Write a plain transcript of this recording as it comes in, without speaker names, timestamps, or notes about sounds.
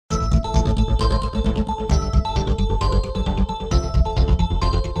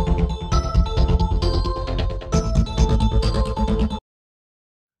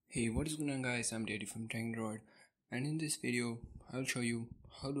Hey, what is going on guys, I'm Daddy from Android, and in this video I'll show you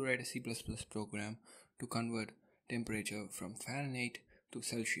how to write a C++ program to convert temperature from Fahrenheit to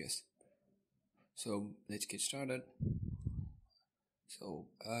Celsius. So let's get started. So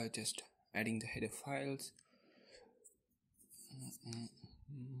just adding the header files.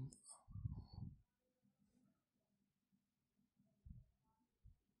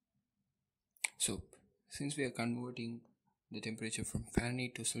 So since we are converting the temperature from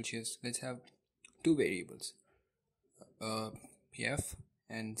Fahrenheit to Celsius, let's have two variables, F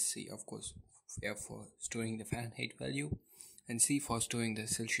and C, of course. F for storing the Fahrenheit value and C for storing the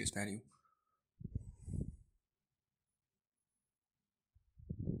Celsius value.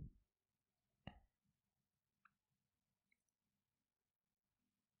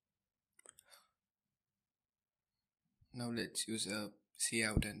 Now let's use a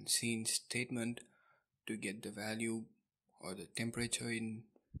cout and scene statement to get the value or the temperature in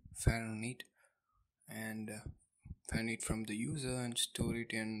Fahrenheit and Fahrenheit from the user and store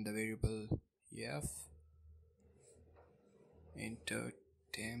it in the variable F. Enter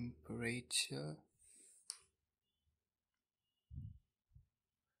temperature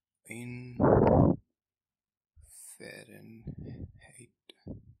in Fahrenheit.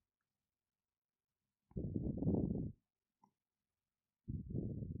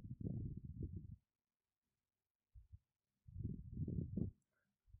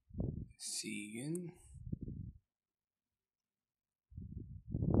 Cin.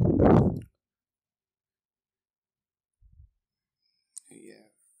 Yeah.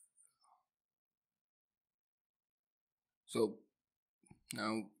 So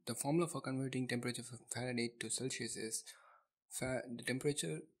now the formula for converting temperature from Fahrenheit to Celsius is the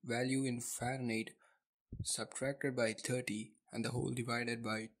temperature value in Fahrenheit subtracted by 30 and the whole divided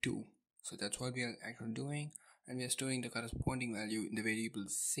by 2. So that's what we are actually doing, and we are storing the corresponding value in the variable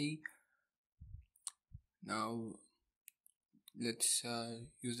C. Now let's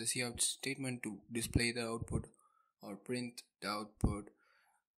use the cout statement to display the output or print the output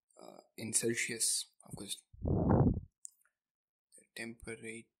in Celsius, of course. The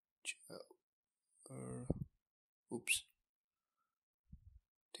temperature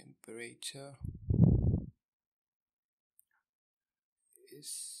temperature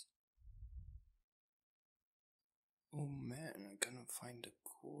is, oh man, I cannot find the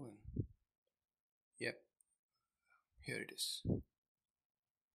colon. Yep, here it is.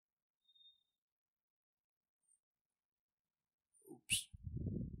 Oops.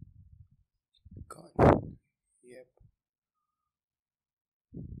 God. Yep.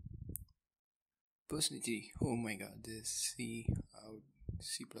 Percentage. Oh my god, this C out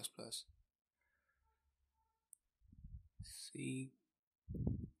C++. C.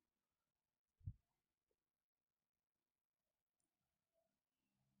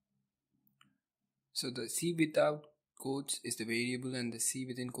 So the C without quotes is the variable and the C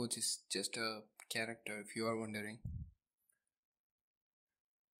within quotes is just a character, if you are wondering.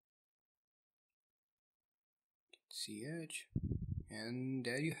 CH, and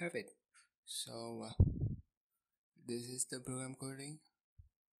there you have it. So this is the program coding.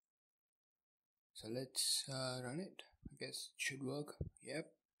 So let's run it. I guess it should work.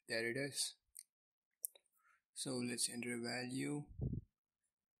 Yep, there it is. So let's enter a value.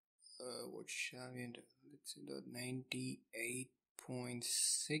 What shall we enter? Let's enter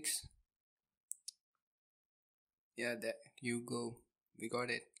 98.6. Yeah, there you go. We got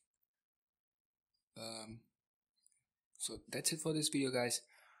it. So that's it for this video, guys.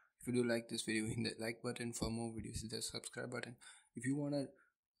 If you do like this video, hit the like button. For more videos, hit the subscribe button. If you wanna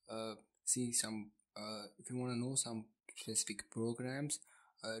see some, if you wanna know some specific programs,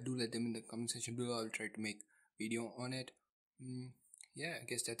 do let them in the comment section below. I'll try to make video on it. Yeah, I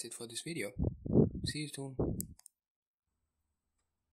guess that's it for this video. See you soon.